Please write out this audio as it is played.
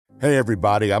Hey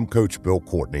everybody, I'm Coach Bill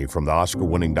Courtney from the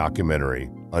Oscar-winning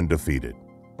documentary, Undefeated.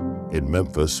 In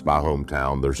Memphis, my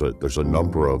hometown, there's a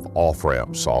number of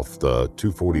off-ramps off the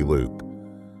 240 loop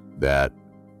that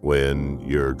when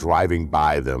you're driving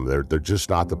by them, they're just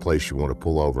not the place you want to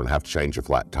pull over and have to change a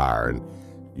flat tire. And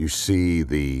you see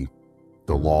the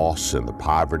loss and the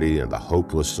poverty and the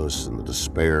hopelessness and the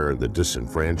despair and the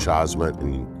disenfranchisement,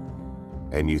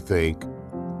 and you think,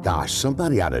 gosh,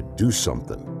 somebody ought to do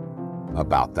something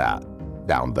about that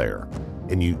down there.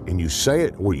 And you say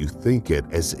it or you think it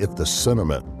as if the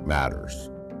sentiment matters,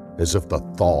 as if the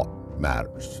thought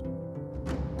matters.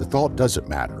 The thought doesn't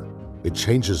matter. It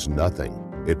changes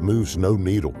nothing. It moves no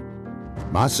needle.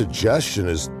 My suggestion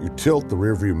is you tilt the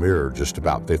rearview mirror just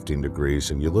about 15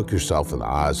 degrees and you look yourself in the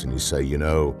eyes and you say, you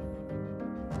know,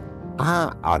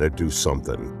 I ought to do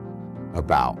something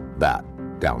about that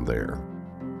down there.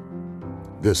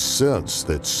 This sense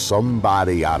that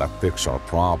somebody ought to fix our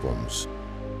problems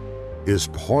is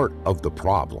part of the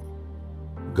problem.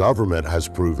 Government has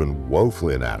proven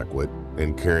woefully inadequate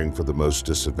in caring for the most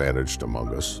disadvantaged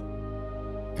among us.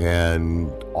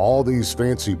 And all these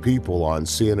fancy people on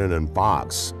CNN and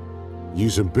Fox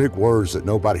using big words that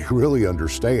nobody really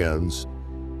understands,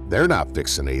 they're not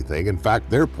fixing anything. In fact,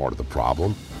 they're part of the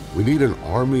problem. We need an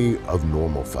army of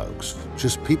normal folks,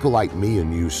 just people like me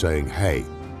and you saying, hey,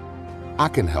 I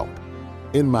can help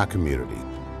in my community.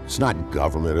 It's not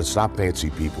government, it's not fancy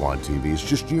people on TV, it's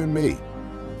just you and me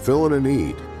filling a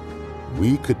need.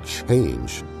 We could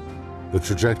change the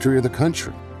trajectory of the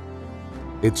country.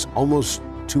 It's almost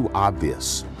too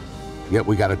obvious, yet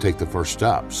we got to take the first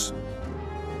steps.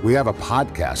 We have a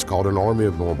podcast called An Army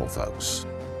of Normal Folks.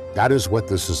 That is what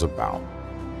this is about.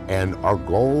 And our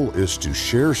goal is to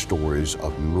share stories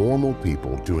of normal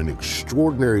people doing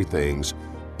extraordinary things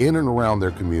in and around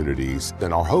their communities.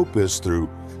 And our hope is through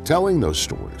telling those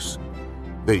stories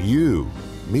that you,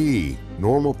 me,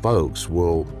 normal folks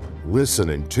will listen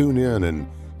and tune in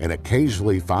and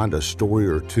occasionally find a story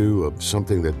or two of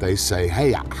something that they say,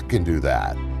 hey, I can do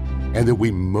that. And that we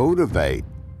motivate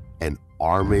an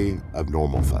army of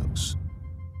normal folks.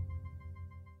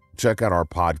 Check out our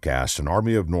podcast, An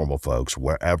Army of Normal Folks,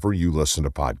 wherever you listen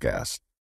to podcasts.